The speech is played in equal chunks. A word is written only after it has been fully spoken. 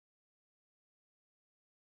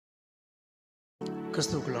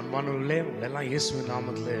கிறிஸ்துவுக்குள் அன்பானவர்களே, உங்களெல்லாம் இயேசுவின்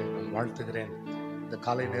நாமத்திலே நான் வாழ்த்துகிறேன். இந்த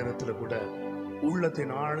காலை நேரத்தில் கூட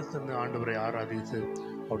உள்ளத்தின் ஆழத்திலிருந்து ஆண்டவரை ஆராதித்து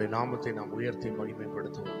அவருடைய நாமத்தை நாம் உயர்த்தி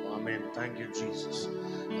மகிமைப்படுத்துவோம். ஆமென். Thank you Jesus.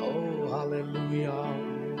 Oh hallelujah.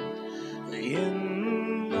 என்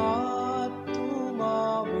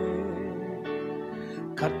ஆத்துமாவே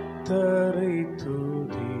கர்த்தரை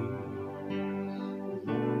துதி,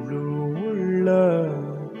 முழு உள்ளத்தோடே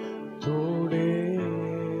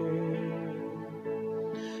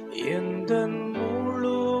எந்தன்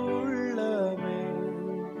முழு உள்ளமே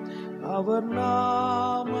அவர்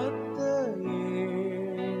நாமத்தையே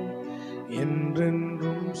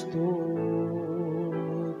என்றென்றும் ஸ்தோத்தரி.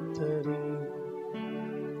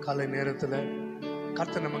 காலை நேரத்தில்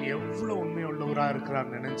கர்த்தர் நமக்கு எவ்வளவு உண்மையுள்ளவராக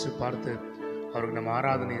இருக்கிறார் நினைச்சு பார்த்து அவருக்கு நம்ம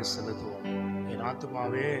ஆராதனையை செலுத்துவோம். என்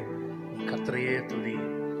ஆத்துமாவே நீ கர்த்தரையே துதி.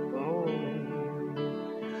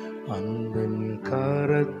 அன்பின்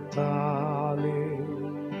கரத்தாலே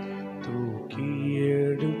தூக்கி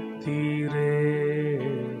எடுத்தீரே,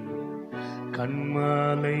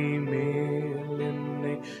 கண்மலை மேல்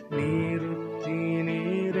என்னை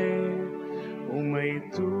நிறுத்தினீரே, உம்மை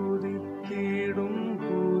துதித்திடும்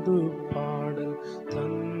புது பாடல்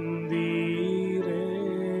தந்தீரே.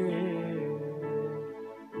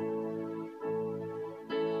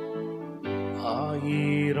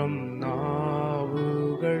 ஆயிரம்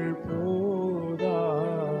நாவுகள்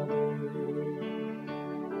போதாது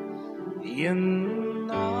என்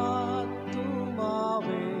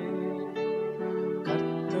ஆத்துமாவே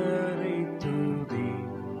கர்த்தரை துதி,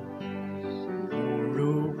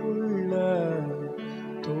 முழு உள்ளத்தோடே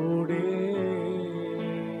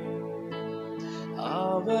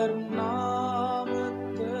அவர்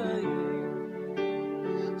நாமத்தை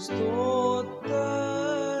ஸ்தோத்தரி,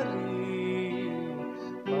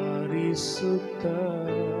 பரிசுத்தத்தோடே.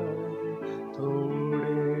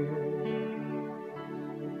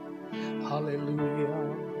 ஹல்லேலூயா.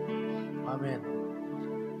 ஆமென்.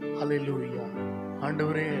 ஹல்லேலூயா.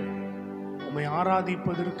 ஆண்டவரே, உம்மை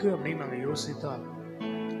ஆராதிப்பதற்கு அப்படின்னு நாங்கள் யோசித்தால்,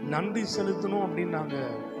 நன்றி செலுத்தணும் அப்படின்னு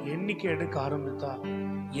நாங்கள் எண்ணிக்கை எடுக்க ஆரம்பித்தா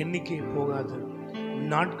எண்ணிக்கை போகாது,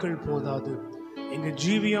 நாட்கள் போதாது, எங்கள்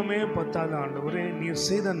ஜீவியமே பத்தாது. ஆண்டவரே, நீர்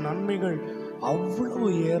செய்த நன்மைகள் அவ்வளவு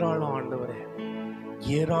ஏராளம். ஆண்டவரே,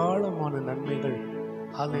 ஏராளமான நன்மைகள்.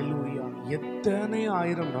 ஹல்லேலூயா. எத்தனை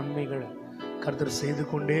ஆயிரம் நன்மைகள் கர்த்தர் செய்து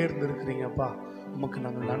கொண்டே இருந்திருக்கிறீங்கப்பா. உமக்கு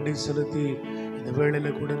நாங்கள் நன்றி செலுத்தி இந்த வேளையில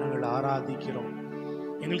கூட நாங்கள் ஆராதிக்கிறோம்.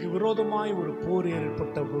 எங்களுக்கு விரோதமாய் ஒரு போர்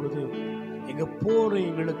ஏற்பட்ட பொழுது எங்க போரை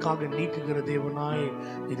எங்களுக்காக நீக்குகிற தேவனாய்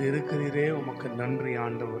இது இருக்கிறீரே, உமக்கு நன்றி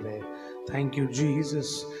ஆண்டவரே. Thank you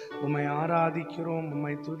Jesus. உம்மை ஆராதிக்கிறோம்,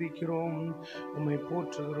 உம்மை துதிக்கிறோம், உம்மை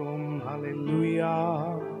போற்றுகிறோம். ஹல்லேலூயா.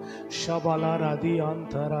 ஷபலா ரதி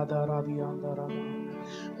அந்தரா ரதி அந்தரா.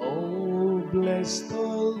 Oh bless the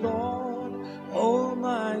Lord, oh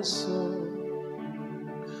my soul,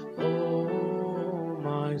 oh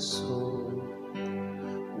my soul,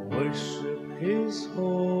 worship His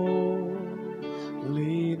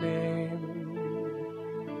holy name.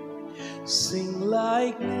 Sing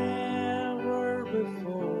like never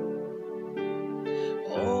before,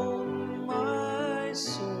 oh my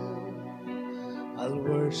soul, I'll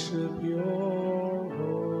worship your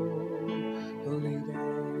holy name.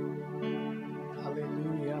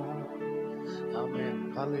 Hallelujah. Amen.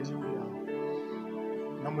 Hallelujah.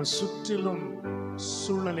 நம்ம சுற்றிலும்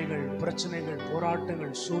சூழ்நிலைகள், பிரச்சனைகள்,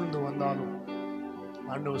 போராட்டங்கள் சூழ்ந்து வந்தாலும்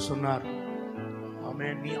ஆண்டவர் சொன்னார்,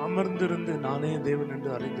 ஆமென், நீ அமர்ந்திருந்து நானே தேவன் என்று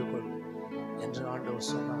அறிந்து கொள் என்று ஆண்டவர்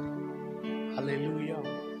சொன்னார். Hallelujah.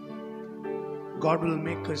 God will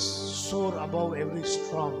make us soar above every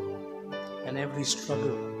storm and every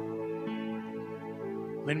struggle.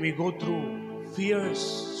 When we go through fierce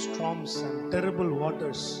storms and terrible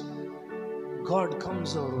waters, God comes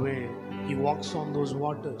our way. He walks on those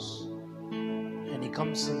waters and He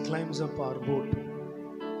comes and climbs up our boat.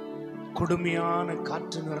 கொடுமையான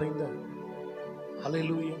காற்று நிறைந்த,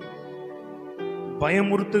 ஹல்லேலூயா,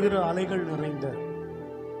 பயமுறுத்துகிற அலைகள் நிறைந்த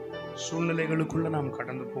சூழ்நிலைகளுக்குள்ள நாம்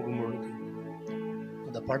கடந்து போகும் பொழுது,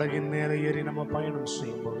 அந்த படகின் மேலே ஏறி நம்ம பயணம்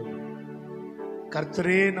செய்யும் பொழுது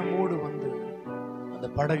கர்த்தரே நம்மோடு வந்து அந்த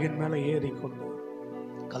படகின் மேலே ஏறிக்கொண்டு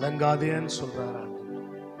கலங்காதேன்னு சொல்றார்.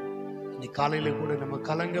 இன்னைக்கு காலையில கூட நம்ம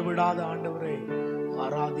கலங்க விடாத ஆண்டவரை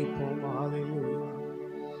ஆராதிப்போம். ஹல்லேலூயா.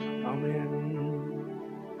 ஆமென்.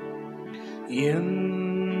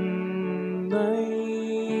 என்னை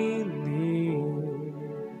நீ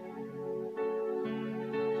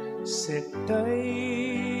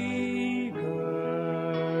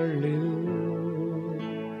செட்டைகளில்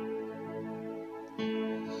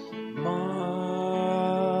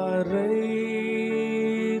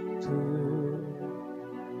மறைத்து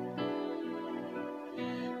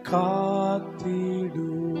காத்திடுவீரே.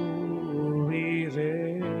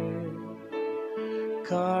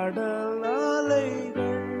 கடல்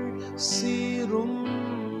அலைகள் சீரும்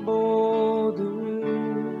போது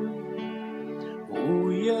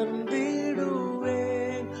உயர்ந்திடுவேன்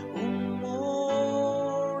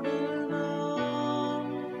உம்மோடு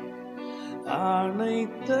நான்.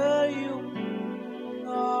 அனைத்தையும்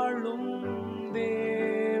ஆளும்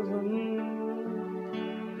தேவன்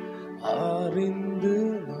அறிந்து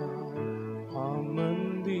நான்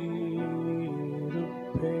அமர்ந்திருப்பேன்.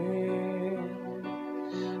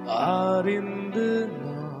 அறிந்து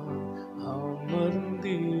நான் அமர்ந்திருப்பேன்.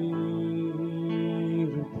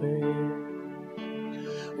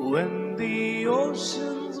 When the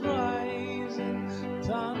oceans rise and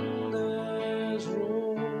thunders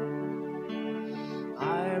roll,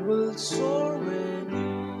 I will soar with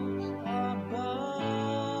you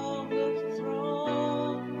above the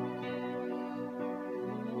throne.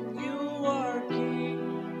 You are king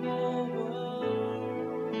over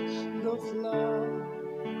the flood.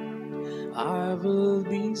 I will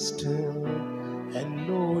be still and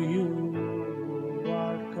know you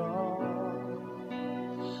are God.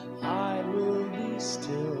 I will be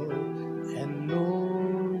still and know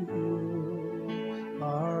you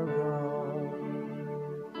are God.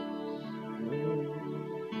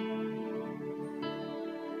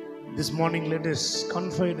 This morning let us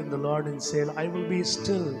confide in the Lord and say, I will be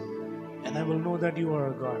still and I will know that you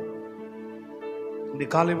are God. இந்த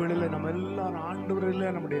காலை வேளையில் நம்ம எல்லாரும்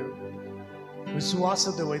ஆண்டவரில் நம்முடைய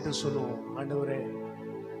விசுவாசத்தை வைத்து சொல்லுவோம், ஆண்டவரே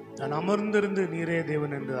நான் அமர்ந்திருந்து நீரே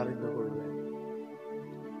தேவன் என்று அறிந்து கொள்வேன்.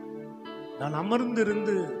 நான்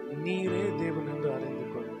அமர்ந்திருந்து நீரே தேவன் என்று அறிந்து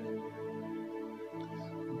கொள்வேன்.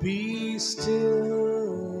 Be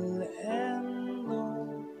still and know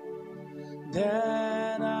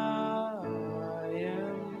that I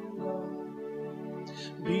am God.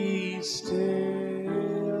 Be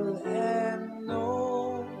still and know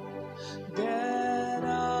that I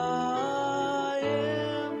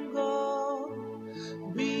am God.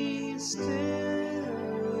 Be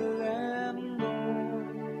still and know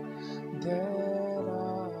that I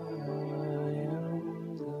am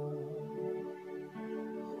God.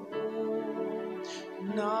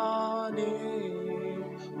 நானே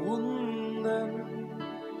உந்தன்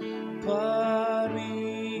பரிகாரி.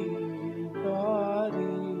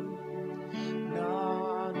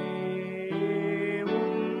 நானே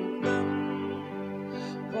உந்தன்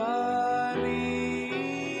பரிகாரி.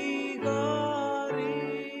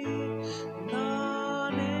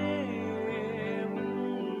 நானே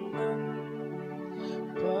உந்தன்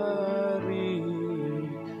பரிகாரி.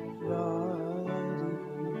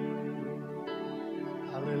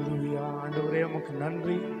 ஹல்லேலூயா. ஆண்டவரே உமக்கு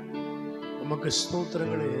நன்றி, உமக்கு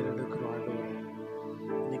ஸ்தோத்திரங்களை ஏறெடுக்கிறோம். ஆண்டவரே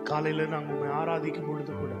நீ காலையில நாங்கள் உண்மை ஆராதிக்கும்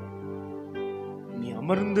பொழுது கூட நீ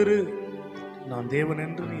அமர்ந்திரு, நான் தேவன்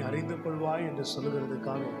என்று நீ அறிந்து கொள்வாய் என்று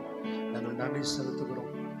சொல்லுகிறதுக்காக நாங்கள் நன்றி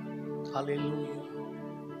செலுத்துகிறோம். ஹல்லேலூயா.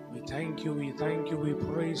 We thank you, we thank you, we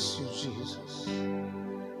praise you, Jesus.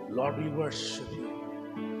 Lord, we worship you.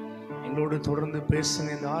 எங்களோடு தொடர்ந்து பேசுங்க.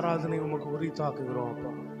 இந்த ஆராதனை உமக்கு உரித்தாக்குகிறோம்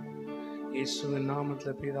அப்பா, இயேசுவின்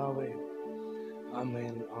நாமத்தில் பிதாவே.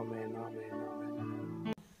 ஆமென், ஆமென், ஆமென், ஆமென்.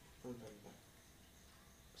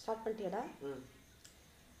 ஸ்டார்ட் பண்ணிட்டியாடா?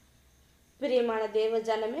 பிரியமான தேவ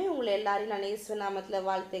ஜனமே, உங்களை எல்லாரையும் நான் இயேசு நாமத்தில்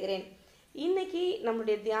வாழ்த்துகிறேன். இன்னைக்கு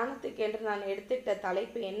நம்முடைய தியானத்துக்கு என்று நான் எடுத்துக்கிட்ட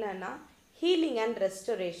தலைப்பு என்னன்னா, ஹீலிங் அண்ட்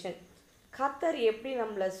ரெஸ்டோரேஷன். கர்த்தர் எப்படி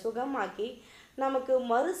நம்மளை சுகமாக்கி நமக்கு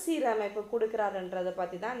மறுசீரமைப்பு கொடுக்குறாருன்றதை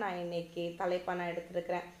பற்றி தான் நான் இன்னைக்கு தலைப்பாக நான்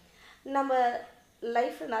எடுத்துருக்கிறேன். நம்ம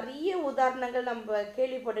லைஃப்பில் நிறைய உதாரணங்கள் நம்ம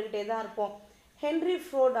கேள்விப்பட்டுக்கிட்டே தான் இருப்போம். ஹென்ரி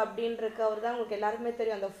ஃபோர்ட் அப்படின்றவர் தான் உங்களுக்கு எல்லாருமே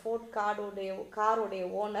தெரியும். அந்த ஃபோர்ட் காருடைய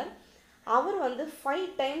ஓனர். அவர் 5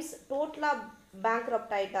 times டோட்டலாக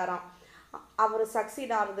பேங்க்ரப்ட் ஆகிட்டாராம் அவர்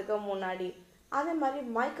சக்சீட் ஆகிறதுக்கு முன்னாடி. அதே மாதிரி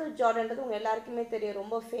மைக்கேல் ஜார்டன்றது உங்கள் எல்லாருக்குமே தெரியும்,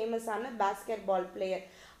 ரொம்ப ஃபேமஸான பேஸ்கெட் பால் பிளேயர்.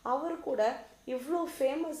 அவர் கூட இவ்வளோ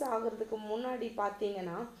ஃபேமஸ் ஆகிறதுக்கு முன்னாடி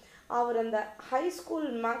பார்த்தீங்கன்னா அவர் அந்த ஹை ஸ்கூல்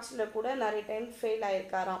மேட்ச்சில் கூட நிறைய டைம் ஃபெயில்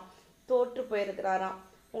ஆகிருக்காராம், தோற்று போயிருக்கிறாராம்.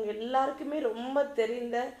 உங்கள் எல்லாருக்குமே ரொம்ப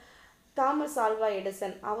தெரிந்த தாமஸ் ஆல்வா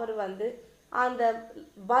எடிசன், அவர் அந்த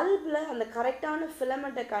பல்பில் அந்த கரெக்டான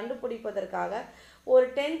ஃபிலமெண்ட்டை கண்டுபிடிப்பதற்காக ஒரு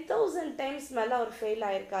 10,000 times மேலே அவர் ஃபெயில்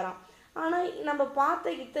ஆகிருக்காராம். ஆனால் நம்ம பார்த்த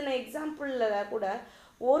இத்தனை எக்ஸாம்பிளில் கூட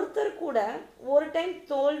ஒருத்தர் கூட ஒரு டைம்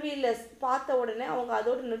தோல்வியில் பார்த்த உடனே அவங்க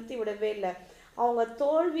அதோடு நிறுத்தி விடவே இல்லை. அவங்க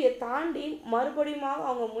தோல்வியை தாண்டி மறுபடியும்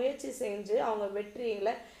அவங்க முயற்சி செஞ்சு அவங்க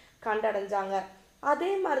வெற்றிகளை கண்டடைஞ்சாங்க.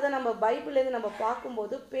 அதே மாதிரி தான் நம்ம பைபிள்லேருந்து நம்ம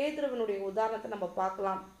பார்க்கும்போது பேதுருவினுடைய உதாரணத்தை நம்ம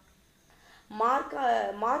பார்க்கலாம்.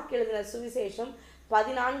 மார்க் எழுதின சுவிசேஷம்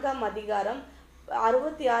 14ஆம் அதிகாரம்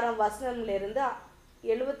 66ஆம் வசனம்லேருந்து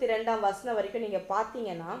 72ஆம் வசனம் வரைக்கும் நீங்கள்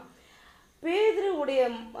பார்த்தீங்கன்னா பேதுருவுடைய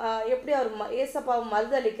எப்படி அவர் ஏசப்பாவை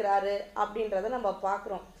மறுதளிக்கிறாரு அப்படின்றத நம்ம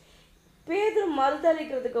பார்க்குறோம். பேதுரு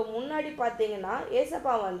மறுதளிக்கிறதுக்கு முன்னாடி பார்த்தீங்கன்னா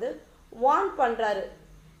ஏசப்பா வந்து வார்ன் பண்ணுறாரு,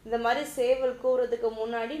 இந்த மாதிரி சேவல் கூறுறதுக்கு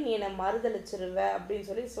முன்னாடி நீ என்னை மறுதளிச்சிருவ அப்படின்னு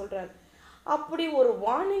சொல்லி சொல்கிறாரு. அப்படி ஒரு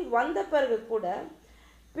வார்னிங் வந்த பிறகு கூட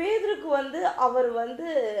பேதுருக்கு வந்து அவர் வந்து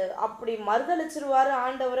அப்படி மறுதளிச்சிருவார்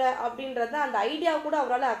ஆண்டவரை அப்படின்றத அந்த ஐடியா கூட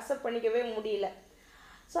அவரால் அக்செப்ட் பண்ணிக்கவே முடியல.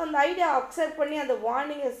 ஸோ அந்த ஐடியா அக்செப்ட் பண்ணி அந்த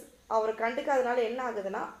வார்னிங்கை அவர் கண்டுக்காதனால என்ன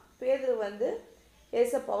ஆகுதுன்னா பேதுரு வந்து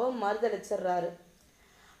ஏசப்பாவை மறுதளிச்சிடுறாரு.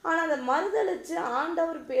 ஆனால் அந்த மறுதளித்து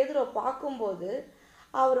ஆண்டவர் பேதுரை பார்க்கும்போது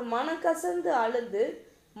அவர் மனக்கசந்து அழுது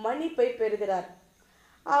மன்னிப்பை பெறுகிறார்.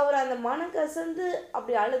 அவர் அந்த மனக்கசந்து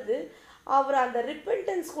அப்படி அழுது அவர் அந்த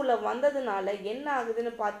ரிப்பென்டன்ஸ்குள்ளே வந்ததுனால என்ன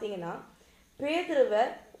ஆகுதுன்னு பார்த்தீங்கன்னா பேதுருவை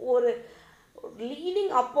ஒரு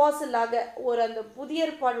லீடிங் அப்போஸ்தலராக ஒரு அந்த புதிய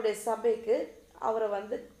ஏற்பாடுடைய சபைக்கு அவரை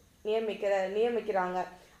வந்து நியமிக்கிறாங்க.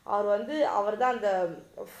 அவர் தான் அந்த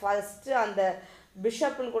ஃபஸ்ட்டு அந்த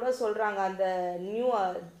பிஷப்னு கூட சொல்கிறாங்க அந்த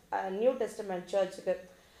நியூ டெஸ்டமெண்ட் சர்ச்சுக்கு.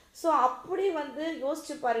 ஸோ அப்படி வந்து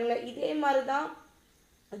யோசிச்சு பாருங்களேன், இதே மாதிரி தான்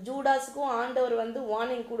ஜூடாஸுக்கும் ஆண்டவர் வந்து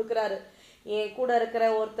வார்னிங் கொடுக்குறாரு. என் கூட இருக்கிற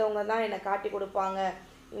ஒருத்தவங்க தான் என்னை காட்டி கொடுப்பாங்க,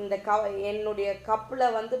 இந்த என்னுடைய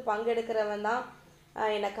கப்பில் வந்து பங்கெடுக்கிறவன் தான்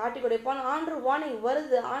என்னை காட்டி கொடுப்பான்னு ஆண்டவர் வார்னிங்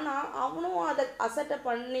வருது. ஆனால் அவனும் அதை அசட்டை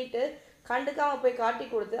பண்ணிட்டு கண்டுக்காமல் போய் காட்டி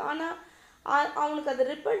கொடுத்து, ஆனால் அவனுக்கு அது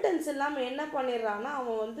ரிப்பென்டன்ஸ் இல்லாமல் என்ன பண்ணிடுறான்னா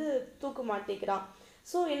அவன் வந்து தூக்க மாட்டிக்கிறான்.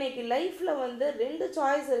 ஸோ இன்றைக்கி லைஃப்பில் வந்து 2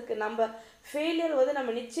 சாய்ஸ் இருக்குது. நம்ம ஃபெயிலியர் வந்து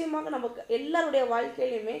நம்ம நிச்சயமாக நம்ம எல்லாருடைய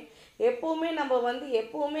வாழ்க்கையிலையுமே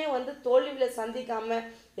எப்போவுமே வந்து தோல்விகளை சந்திக்காமல்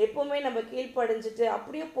எப்போவுமே நம்ம கீழ்ப்படைஞ்சிட்டு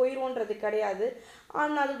அப்படியே போயிடுவோன்றது கிடையாது.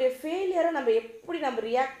 ஆனால் அதோடைய ஃபெயிலியரை நம்ம எப்படி நம்ம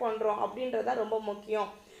ரியாக்ட் பண்ணுறோம் அப்படின்றதான் ரொம்ப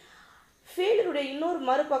முக்கியம். ஃபெயிலியருடைய இன்னொரு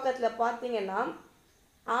மறுபக்கத்தில் பார்த்தீங்கன்னா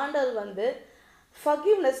ஆண்டவர் வந்து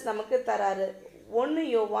ஃபர்கிவ்னஸ் நமக்கு தராரு. 1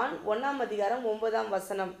 யோவான் 1ஆம் அதிகாரம் 9ஆம்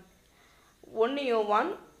வசனம். 1 யோவான்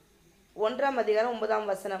 1ஆம் அதிகாரம் 9ஆம்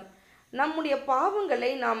வசனம். நம்முடைய பாவங்களை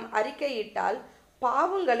நாம் அறிக்கையிட்டால்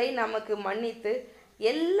பாவங்களை நமக்கு மன்னித்து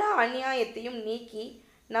எல்லா அநியாயத்தையும் நீக்கி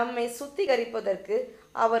நம்மை சுத்திகரிப்பதற்கு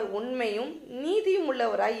அவர் உண்மையும் நீதியும்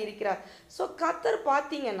உள்ளவராய் இருக்கிறார். ஸோ கர்த்தர்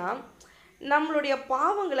பார்த்தீங்கன்னா நம்மளுடைய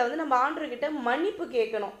பாவங்களை வந்து நம்ம ஆண்டவர்கிட்ட மன்னிப்பு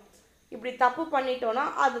கேட்கணும். இப்படி தப்பு பண்ணிட்டோன்னா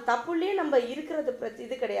அது தப்புலேயே நம்ம இருக்கிறது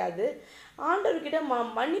இது கிடையாது. ஆண்டவர்கிட்ட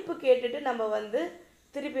மன்னிப்பு கேட்டுட்டு நம்ம வந்து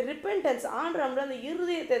திருப்பி ரிப்பென்டன்ஸ் ஆண்டவர் அந்த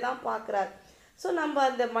இருதயத்தை தான் பார்க்குறார். ஸோ நம்ம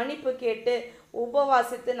அந்த மன்னிப்பு கேட்டு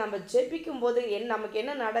உபவாசித்து நம்ம ஜெபிக்கும் போது நமக்கு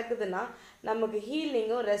என்ன நடக்குதுன்னா நமக்கு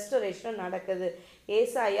ஹீலிங்கும் ரெஸ்டரேஷனும் நடக்குது.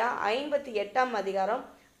 ஏசாயா 58ஆம் அதிகாரம்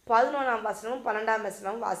 11ஆம் வசனமும் 12ஆம்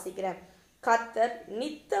வசனமும் வாசிக்கிறேன். கர்த்தர்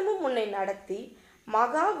நித்தமும் உன்னை நடத்தி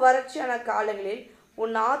மகா வறட்சியான காலங்களில்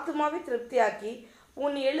உன் ஆத்துமாவை திருப்தியாக்கி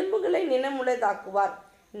உன் எலும்புகளை நினமுள்ளதாக்குவார்.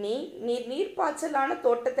 நீர்ப்பாய்ச்சலான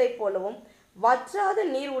தோட்டத்தை போலவும் வற்றாத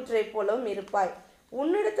நீர் ஊற்றை போலவும் இருப்பாய்.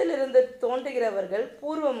 உன்னிடத்திலிருந்து தோன்றுகிறவர்கள்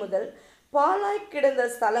பூர்வம் முதல் பாழாய் கிடந்த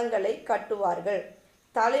ஸ்தலங்களை கட்டுவார்கள்.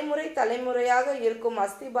 தலைமுறை தலைமுறையாக இருக்கும்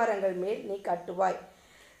அஸ்திபாரங்கள் மேல் நீ கட்டுவாய்.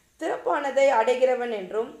 திறப்பானதை அடைகிறவன்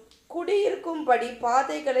என்றும் குடியிருக்கும்படி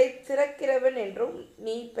பாதைகளை திறக்கிறவன் என்றும்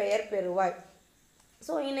நீ பெயர் பெறுவாய்.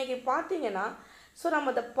 ஸோ இன்னைக்கு பார்த்தீங்கன்னா நம்ம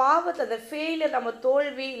அந்த பாவத்தை அந்த ஃபெயிலியர் நம்ம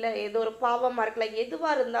தோல்வி இல்லை ஏதோ ஒரு பாவமாக இருக்கலாம்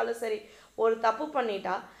எதுவாக இருந்தாலும் சரி ஒரு தப்பு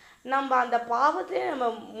பண்ணிட்டா நம்ம அந்த பாவத்திலே நம்ம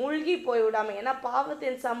மூழ்கி போய்விடாமல், ஏன்னா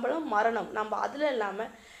பாவத்தின் சம்பளம் மரணம். நம்ம அதில்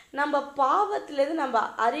இல்லாமல் நம்ம பாவத்திலேருந்து நம்ம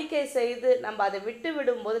அறிக்கை செய்து நம்ம அதை விட்டு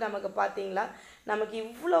விடும்போது நமக்கு பார்த்தீங்களா நமக்கு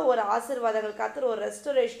இவ்வளோ ஒரு ஆசீர்வாதங்கள் கர்த்தர் ஒரு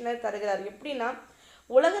ரெஸ்டரேஷனை தருகிறார். எப்படின்னா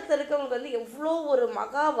உலகத்தில் இருக்கவங்களுக்கு வந்து எவ்வளோ ஒரு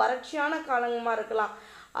மகா வறட்சியான காலங்கமாக இருக்கலாம்,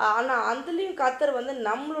 ஆனால் அதுலேயும் கர்த்தர் வந்து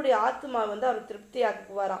நம்மளுடைய ஆத்மா வந்து அவர்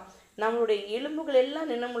திருப்தியாக்குவாராம். நம்மளுடைய எலும்புகள்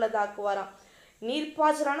எல்லாம் நினமுள்ளதாக்குவாராம்.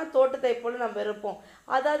 நீர்ப்பாய்ச்சலான தோட்டத்தை போல நம்ம இருப்போம்.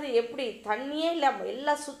 அதாவது எப்படி தண்ணியே இல்லாமல்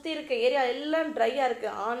எல்லாம் சுற்றி இருக்க ஏரியா எல்லாம் ட்ரையாக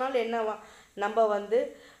இருக்குது, ஆனாலும் என்னவா நம்ம வந்து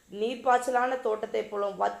நீர்ப்பாய்ச்சலான தோட்டத்தை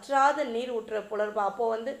போலும் வற்றாத நீர் ஊற்றுற போல இருப்போம்.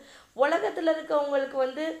 அப்போது வந்து உலகத்தில் இருக்கவங்களுக்கு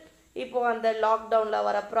வந்து இப்போ அந்த லாக்டவுனில்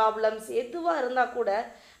வர ப்ராப்ளம்ஸ் எதுவாக இருந்தால் கூட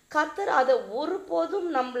கர்த்தர் அதை ஒருபோதும்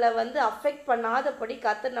நம்மளை வந்து அஃபெக்ட் பண்ணாதபடி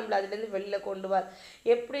கர்த்தர் நம்மளை அதுலேருந்து வெளியில் கொண்டுவார்.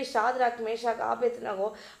 எப்படி ஷாத்ராக் மேஷாக் ஆபேத்நேகோ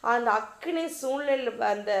அந்த அக்கினி சூழ்நிலையில்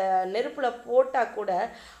அந்த நெருப்பில் போட்டால் கூட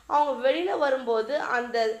அவங்க வெளியில் வரும்போது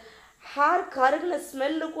அந்த ஹேர் கருகின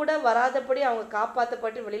ஸ்மெல்லு கூட வராதபடி அவங்க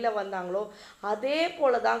காப்பாற்றப்பட்டு வெளியில் வந்தாங்களோ அதே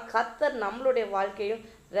போல தான் கர்த்தர் நம்மளுடைய வாழ்க்கையும்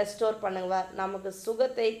ரெஸ்டோர் பண்ணுவார், நமக்கு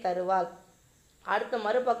சுகத்தை தருவார். அடுத்த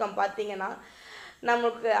மறுபக்கம் பார்த்தீங்கன்னா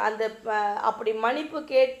நமக்கு அந்த அப்படி மன்னிப்பு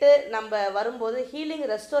கேட்டு நம்ம வரும்போது ஹீலிங்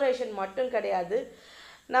ரெஸ்டோரேஷன் மட்டும் கிடையாது,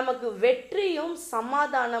 நமக்கு வெற்றியும்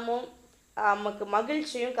சமாதானமும் நமக்கு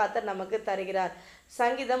மகிழ்ச்சியும் கர்த்தர் நமக்கு தருகிறார்.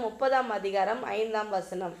 சங்கீதம் 30ஆம் அதிகாரம் 5ஆம்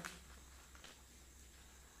வசனம்.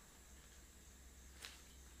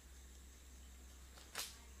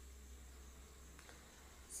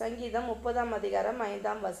 சங்கீதம் 30ஆம் அதிகாரம்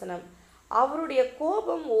 5ஆம் வசனம். அவருடைய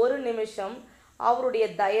கோபம் ஒரு நிமிஷம், அவருடைய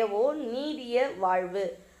தயவோ நீடிய வாழ்வு.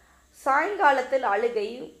 சாயங்காலத்தில்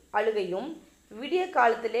அழுகையும் விடிய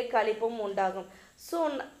காலத்திலே களிப்பும் உண்டாகும். ஸோ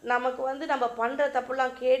நமக்கு நம்ம பண்ணுற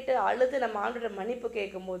தப்புலாம் கேட்டு அழுது நம்ம ஆண்டோட மன்னிப்பு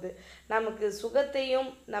கேட்கும்போது நமக்கு சுகத்தையும்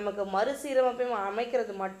நமக்கு மறுசீரமைப்பையும்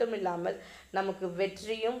அமைக்கிறது மட்டும் இல்லாமல் நமக்கு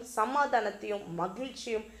வெற்றியும் சமாதானத்தையும்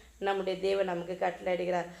மகிழ்ச்சியும் நம்முடைய தேவன் நமக்கு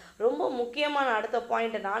கட்டளையிடுகிறார். ரொம்ப முக்கியமான அடுத்த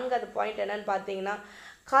பாயிண்ட், 4வது பாயிண்ட் என்னன்னு பார்த்தீங்கன்னா,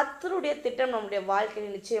 கர்த்தருடைய திட்டம் நம்முடைய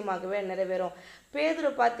வாழ்க்கையில் நிச்சயமாகவே நிறைவேறும்.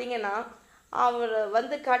 பேதுரு பார்த்தீங்கன்னா, அவர்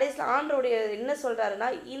கடைசியில் ஆண்டவருடைய என்ன சொல்கிறாருன்னா,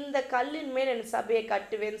 இந்த கல்லின் மேல் என் சபையை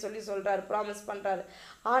கட்டுவேன்னு சொல்கிறாரு, ப்ராமிஸ் பண்ணுறாரு.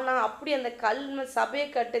 ஆனால் அப்படி அந்த கல் சபையை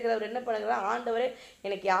கட்டுகிறவர் என்ன பண்ணுறாரு, ஆண்டவரே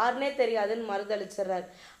எனக்கு யாருன்னே தெரியாதுன்னு மறுதளிச்சிடுறாரு.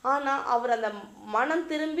 ஆனால் அவர் அந்த மனம்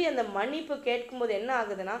திரும்பி அந்த மன்னிப்பு கேட்கும்போது என்ன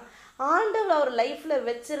ஆகுதுன்னா, ஆண்டவர் அவர் லைஃப்பில்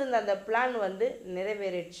வச்சிருந்த அந்த பிளான்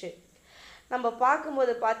நிறைவேறிடுச்சு. நம்ம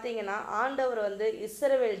பார்க்கும்போது பார்த்தீங்கன்னா, ஆண்டவர்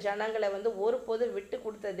இஸ்ரவேல் ஜனங்களை ஒருபோதும் விட்டு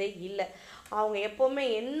கொடுத்ததே இல்லை. அவங்க எப்போவுமே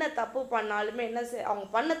என்ன தப்பு பண்ணாலுமே அவங்க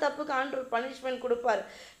பண்ண தப்புக்கு ஆண்டவர் பனிஷ்மெண்ட் கொடுப்பார்.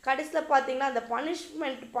 கடைசியில் பார்த்தீங்கன்னா அந்த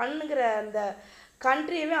பனிஷ்மெண்ட் பண்ணுகிற அந்த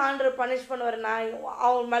கண்ட்ரியவே ஆண்டவர் பனிஷ் பண்ணுவார்.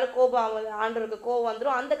 அவங்க மேலே ஆண்டவருக்கு கோபம்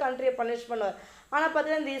வந்துடும், அந்த கண்ட்ரியை பனிஷ் பண்ணுவார். ஆனால்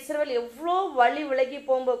பார்த்தீங்கன்னா இந்த இஸ்ரவேல் எவ்வளோ வழி விலகி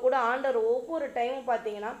போகும்போது கூட ஆண்டவர் ஒவ்வொரு டைமும்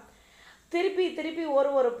பார்த்தீங்கன்னா திருப்பி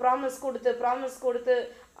ஒரு ப்ராமிஸ் கொடுத்து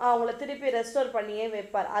அவங்கள திருப்பி ரெஸ்டோர் பண்ணியே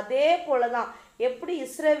வைப்பார். அதே போல தான் எப்படி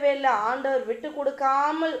இஸ்ரவேலில் ஆண்டவர் விட்டு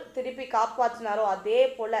கொடுக்காமல் திருப்பி காப்பாற்றினாரோ அதே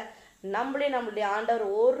போல் நம்மளுடைய ஆண்டவர்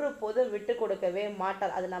ஒரு போதும் விட்டு கொடுக்கவே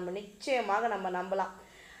மாட்டார். அது நம்ம நிச்சயமாக நம்பலாம்.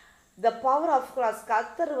 The power of cross.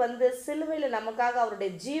 கர்த்தர் சிலுவையில் நமக்காக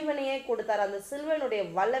அவருடைய ஜீவனையே கொடுத்தார். அந்த சிலுவையினுடைய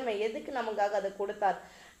வல்லமை எதுக்கு நமக்காக அதை கொடுத்தார்?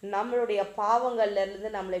 நம்மளுடைய பாவங்கள்லேருந்து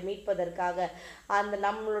நம்மளை மீட்பதற்காக, அந்த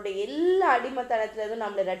நம்மளுடைய எல்லா அடிமைத்தனத்திலேருந்து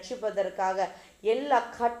நம்மளை ரட்சிப்பதற்காக, எல்லா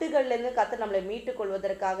கட்டுகள்லேருந்து கர்த்தர் நம்மளை மீட்டு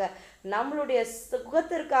கொள்வதற்காக, நம்மளுடைய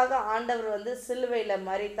சுகத்திற்காக ஆண்டவர் சிலுவையில்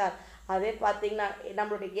மரித்தார். அதே பார்த்திங்கன்னா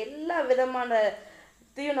நம்மளுடைய எல்லா விதமான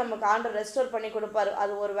நமக்கு ஆண்டவர் ரெஸ்டோர் பண்ணி கொடுப்பார்.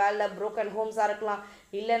 அது ஒரு வேலை புரோக்கன் ஹோம்ஸாக இருக்கலாம்,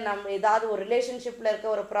 இல்லை நம்ம ஏதாவது ஒரு ரிலேஷன்ஷிப்பில் இருக்க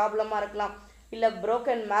ஒரு ப்ராப்ளமாக இருக்கலாம், இல்லை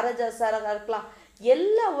புரோக்கன் மேரேஜஸாக இருக்கலாம்.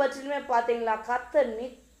 எல்லாவற்றிலுமே பார்த்தீங்களா கர்த்தர்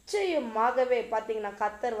நிச்சயமாகவே பார்த்தீங்கன்னா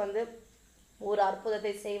கர்த்தர் ஒரு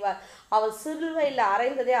அற்புதத்தை செய்வார். அவர் சிலுவையில்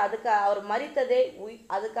அறைந்ததே அவர் மரித்ததே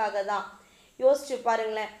அதுக்காக தான். யோசிச்சு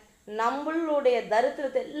பாருங்களேன், நம்மளுடைய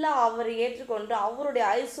தரித்திரத்தை எல்லாம் அவர் ஏற்றுக்கொண்டு அவருடைய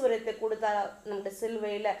ஐஸ்வர்யத்தை கொடுத்தார் நம்முடைய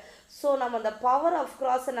சிலுவையில். ஸோ நம்ம அந்த பவர் ஆஃப்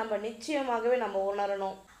கிராஸை நம்ம நிச்சயமாகவே நம்ம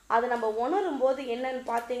உணரணும். அதை நம்ம உணரும் போது என்னன்னு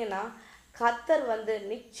பார்த்தீங்கன்னா, கர்த்தர்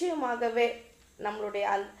நிச்சயமாகவே நம்மளுடைய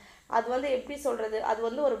அது எப்படி சொல்கிறது, அது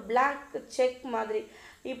ஒரு பிளாங்க் செக் மாதிரி.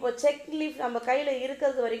 இப்போ செக் லீஃப் நம்ம கையில்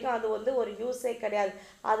இருக்கிறது வரைக்கும் அது ஒரு யூஸே கிடையாது.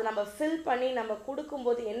 அது நம்ம ஃபில் பண்ணி நம்ம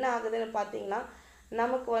கொடுக்கும்போது என்ன ஆகுதுன்னு பார்த்தீங்கன்னா,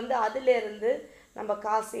 நமக்கு அதிலேருந்து நம்ம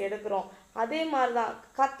காசு எடுக்கிறோம். அதே மாதிரி தான்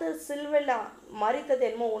கர்த்தர் சிலுவையில் மரித்தது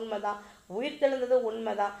என்னமோ உண்மைதான், உயிர் தெழுந்தது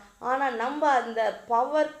உண்மைதான். ஆனால் நம்ம அந்த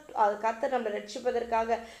பவர், அது கர்த்தர் நம்மளை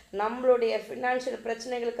ரட்சிப்பதற்காக, நம்மளுடைய ஃபினான்ஷியல்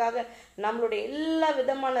பிரச்சனைகளுக்காக, நம்மளுடைய எல்லா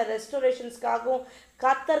விதமான ரெஸ்டோரேஷன்ஸ்க்காகவும்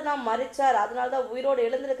கர்த்தர் தான் மரித்தார், அதனால தான் உயிரோடு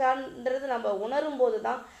எழுந்திருக்கான்றது நம்ம உணரும் போது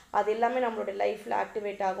தான் அது எல்லாமே நம்மளுடைய லைஃப்பில்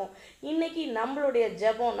ஆக்டிவேட் ஆகும். இன்றைக்கி நம்மளுடைய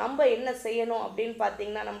ஜெபம் நம்ம என்ன செய்யணும் அப்படின்னு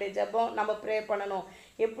பார்த்தீங்கன்னா, நம்மளுடைய ஜெபம் நம்ம ப்ரேயர் பண்ணணும்.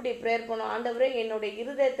 எப்படி ப்ரேயர் பண்ணணும்? ஆண்டவரே என்னுடைய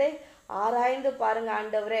இருதயத்தை ஆராய்ந்து பாருங்கள்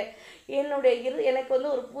ஆண்டவரே, எனக்கு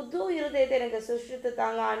ஒரு புது இருதயத்தை எனக்கு சிருஷ்டித்து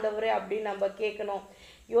தாங்க ஆண்டவரே அப்படின்னு நம்ம கேட்கணும்.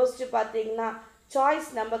 யோசிச்சு பார்த்தீங்கன்னா சாய்ஸ்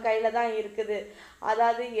நம்ம கையில் தான் இருக்குது.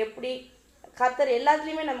 அதாவது எப்படி கர்த்தர்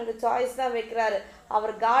எல்லாத்துலேயுமே நமக்கு சாய்ஸ் தான் வைக்கிறாரு.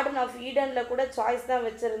 அவர் கார்டன் ஆஃப் ஈடனில் கூட சாய்ஸ் தான்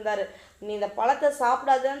வச்சுருந்தாரு. நீ இந்த பழத்தை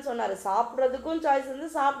சாப்பிடாதன்னு சொன்னார், சாப்பிட்றதுக்கும் சாய்ஸ் இருந்து,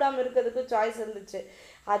 சாப்பிடாம இருக்கிறதுக்கும் சாய்ஸ் இருந்துச்சு.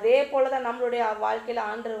 அதே போல் தான் நம்மளுடைய வாழ்க்கையில்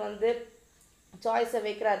ஆண்டவர் சாய்ஸை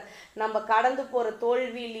வைக்கிறார். நம்ம கடந்து போகிற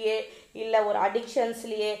தோல்வியிலேயே, இல்லை ஒரு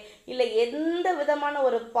அடிக்ஷன்ஸ்லேயே, இல்லை எந்த விதமான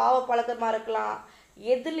ஒரு பாவ பழக்கமாக இருக்கலாம்,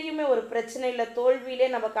 எதுலேயுமே ஒரு பிரச்சனை இல்லை, தோல்வியிலே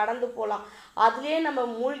நம்ம கடந்து போகலாம். அதுலேயே நம்ம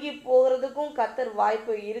மூழ்கி போகிறதுக்கும் கர்த்தர்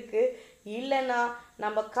வாய்ப்பு இருக்குது. இல்லைன்னா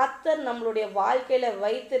நம்ம கர்த்தர் நம்மளுடைய வாழ்க்கையில்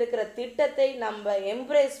வைத்திருக்கிற திட்டத்தை நம்ம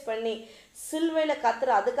எம்ப்ரேஸ் பண்ணி சிலுவையில்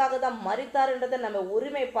கர்த்தர் அதுக்காக தான் மரித்தாருன்றதை நம்ம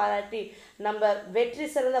உரிமை பாராட்டி நம்ம வெற்றி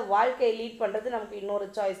சிறந்த வாழ்க்கையை லீட் பண்ணுறது நமக்கு இன்னொரு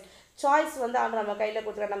சாய்ஸ் ஆண்டு நம்ம கையில்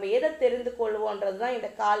கொடுத்துருக்காரு. நம்ம எதை தெரிந்து கொள்வோன்றது தான் இந்த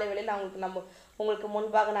காலை வேளையில் உங்களுக்கு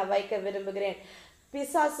முன்பாக நான் வைக்க விரும்புகிறேன்.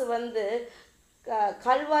 பிசாசு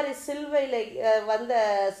கல்வாரி சிலுவையில்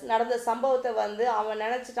நடந்த சம்பவத்தை அவன்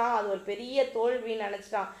நினச்சிட்டான் அது ஒரு பெரிய தோல்வின்னு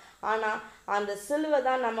நினச்சிட்டான். ஆனால் அந்த சிலுவை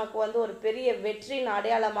தான் நமக்கு வந்து ஒரு பெரிய வெற்றியின்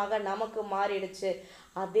அடையாளமாக நமக்கு மாறிடுச்சு.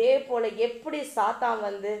 அதே போல் எப்படி சாத்தான்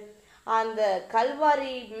வந்து அந்த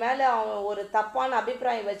கல்வாரி மேலே அவன் ஒரு தப்பான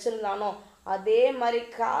அபிப்பிராயம் வச்சுருந்தானோ, அதே மாதிரி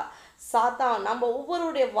சாத்தான் நம்ம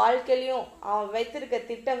ஒவ்வொருடைய வாழ்க்கையிலையும் அவன் வைத்திருக்க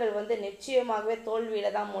திட்டங்கள் வந்து நிச்சயமாகவே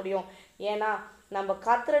தோல்வியில தான் முடியும். ஏன்னா நம்ம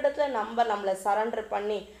கர்த்தரிடத்துல நம்மளை சரண்டர்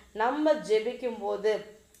பண்ணி நம்ம ஜெபிக்கும் போது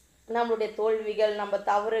நம்மளுடைய தோல்விகள், நம்ம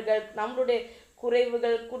தவறுகள், நம்மளுடைய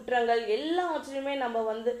குறைவுகள், குற்றங்கள் எல்லாவற்றிலுமே நம்ம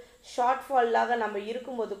வந்து ஷார்ட்ஃபால்லாக நம்ம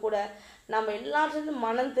இருக்கும்போது கூட நம்ம எல்லாற்றிலும்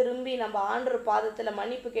மனம் திரும்பி நம்ம ஆண்டவர் பாதத்தில்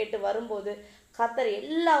மன்னிப்பு கேட்டு வரும்போது கர்த்தர்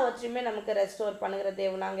எல்லாவற்றையுமே நமக்கு ரெஸ்டோர் பண்ணுகிற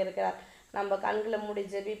தேவனாக இருக்கிறார். நம்ம கண்களை மூடி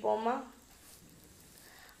ஜெபிப்போமா?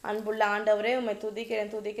 அன்புள்ள ஆண்டவரே, உம்மை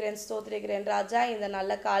துதிக்கிறேன் ஸ்தோத்திரிக்கிறேன் ராஜா. இந்த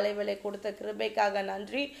நல்ல காலை வேளை கொடுத்த கிருபைக்காக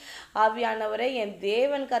நன்றி. ஆவியானவரே, என்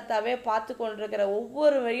தேவன் கர்த்தாவே பார்த்து கொண்டிருக்கிற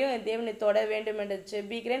ஒவ்வொருவரையும் என் தேவனை தொட வேண்டும் என்று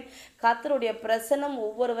ஜெபிக்கிறேன். கர்த்தருடைய பிரசன்னம்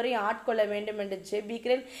ஒவ்வொருவரையும் ஆட்கொள்ள வேண்டும் என்று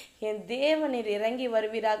ஜெபிக்கிறேன். என் தேவனில் இறங்கி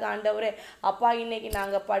வருவீராக ஆண்டவரே. அப்பா, இன்னைக்கு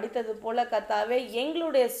நாங்கள் படித்தது போல கர்த்தாவே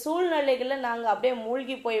எங்களுடைய சூழ்நிலைகளில் நாங்கள் அப்படியே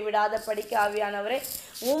மூழ்கி போய் விடாத படிக்க ஆவியானவரே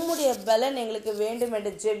உம்முடைய பலன் எங்களுக்கு வேண்டும்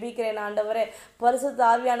என்று ஜெபிக்கிறேன் ஆண்டவரே. பரிசுத்த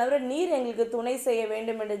ஆவியானவரே, நீர் எங்களுக்கு துணை செய்ய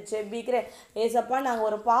வேண்டும் என்று ஜெபிக்கிறேன். ஏசப்பா, நாங்கள்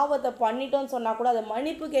ஒரு பாவத்தை பண்ணிட்டோம்னு சொன்னால் கூட அதை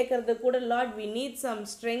மன்னிப்பு கேட்கறதுக்கு கூட Lord we need some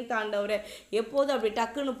strength ஆண்டவரே. எப்போதும் அப்படி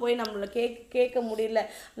டக்குன்னு போய் நம்மளை கேட்க முடியல.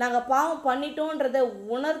 நாங்கள் பாவம் பண்ணிட்டோன்றதை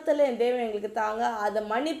உணர்த்தலை என் தேவன் எங்களுக்கு தாங்க. அதை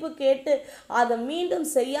மன்னிப்பு கேட்டு அதை மீண்டும்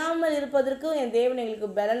செய்யாமல் இருப்பதற்கும் என் தேவன்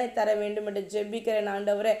எங்களுக்கு பலனை தர வேண்டும் என்று ஜெபிக்கிறேன்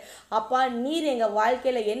ஆண்டவரே. அப்பா, நீர் எங்கள்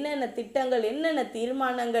வாழ்க்கையில் என்னென்ன திட்டங்கள், என்னென்ன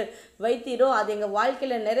தீர்மானங்கள் வைத்தீரோ அது எங்கள்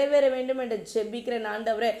வாழ்க்கையில் நிறைவேற வேண்டும் என்று ஜெபிக்கிறேன்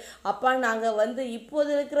ஆண்டவரே. அப்பா, நாங்கள் வந்து இப்போது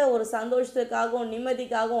இருக்கிற ஒரு சந்தோஷத்துக்காகவும்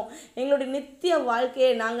நிம்மதிக்காகவும் எங்களுடைய நித்திய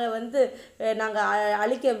வாழ்க்கையை நாங்கள்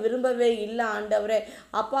அழிக்க விரும்பவே இல்லை ஆண்டவரே.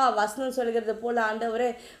 அப்பா, வசனம் சொல்கிறது போல ஆண்டவரே,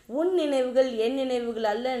 உன் நினைவுகள் என் நினைவுகள்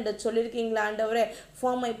அல்ல என்று சொல்லியிருக்கீங்களா ஆண்டவரே.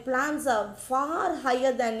 For my plants are for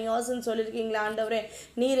higher than யோர்ஸ்ன்னு சொல்லியிருக்கீங்களா ஆண்டவரே.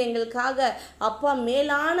 நீர் எங்களுக்காக அப்பா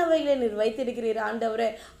மேலானவைகளை நீர் வைத்திருக்கிறீர் ஆண்டவரே.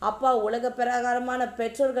 அப்பா, உலக பிரகாரமான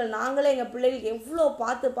பெற்றோர்கள் நாங்களே எங்கள் பிள்ளைகளுக்கு எவ்வளோ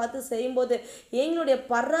பார்த்து செய்யும்போது எங்களுடைய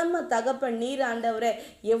பரம தகப்பன் நீர் ஆண்டவரே.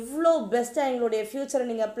 எவ்வளோ பெஸ்ட்டாக எங்களுடைய ஃப்யூச்சரை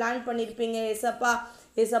நீங்கள் பிளான் பண்ணியிருப்பீங்க ஏசப்பா.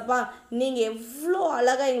 ஏசப்பா, நீங்கள் எவ்வளோ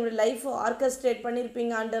அழகாக எங்களுடைய லைஃப்பை ஆர்கஸ்ட்ரேட்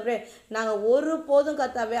பண்ணியிருப்பீங்க ஆண்டவரே. நாங்கள் ஒருபோதும்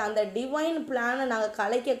கர்த்தாவே அந்த டிவைன் பிளானை நாங்கள்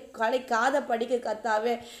கலைக்காத படிக்க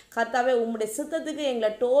கர்த்தாவே உங்களுடைய சித்தத்துக்கு எங்களை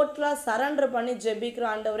டோட்டலாக சரண்டர் பண்ணி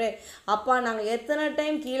ஜெபிக்கிறோம் ஆண்டவரே. அப்பா, நாங்கள் எத்தனை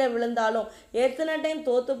டைம் கீழே விழுந்தாலும், எத்தனை டைம்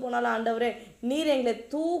தோற்று போனாலும் ஆண்டவரே, நீர் எங்களை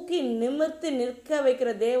தூக்கி நிமிர்த்தி நிற்க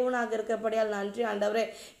வைக்கிற தேவனாக இருக்கப்படியால் நன்றி ஆண்டவரே.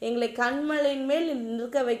 எங்களை கண்மலையின் மேல்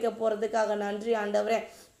நிற்க வைக்க போகிறதுக்காக நன்றி ஆண்டவரே.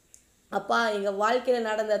 அப்பா, எங்கள் வாழ்க்கையில்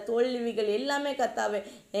நடந்த தோல்விகள் எல்லாமே கர்த்தாவே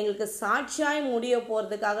எங்களுக்கு சாட்சியாய் முடிய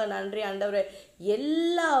போகிறதுக்காக நன்றி ஆண்டவரே.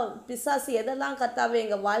 எல்லா பிசாசு எதெல்லாம் கர்த்தாவே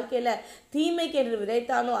எங்கள் வாழ்க்கையில் தீமைக்கு என்று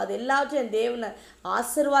விதைத்தானோ அது எல்லாத்தையும் என் தேவனை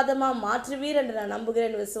ஆசீர்வாதமாக மாற்றுவீர் என்று நான்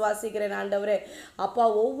நம்புகிறேன், விசுவாசிக்கிறேன் ஆண்டவரே. அப்பா,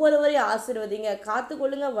 ஒவ்வொருவரையும் ஆசீர்வதிங்க,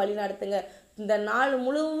 காத்துக்கொள்ளுங்க, வழி நடத்துங்க. இந்த நாள்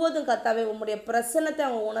முழுவதும் கர்த்தாவே உம்முடைய பிரசன்னத்தை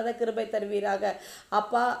அவங்க உணர கிருபை தருவீராக.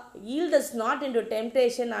 அப்பா, yield us not into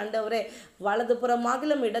temptation ஆண்டவரே.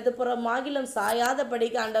 வலதுபுறமாகிலும் இடதுபுறமாகிலும் சாயாத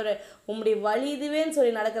படிக்க ஆண்டவரே உம்முடைய வழி இதுவேன்னு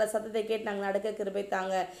சொல்லி நடக்கிற சத்தத்தை கேட்டு நாங்கள் நடக்க கிருபை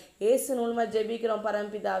தாங்க. இயேசு மூலமாக ஜெபிக்கிறோம்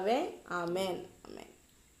பரம்பிதாவே. ஆமென். ஆமென்.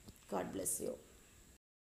 God bless you.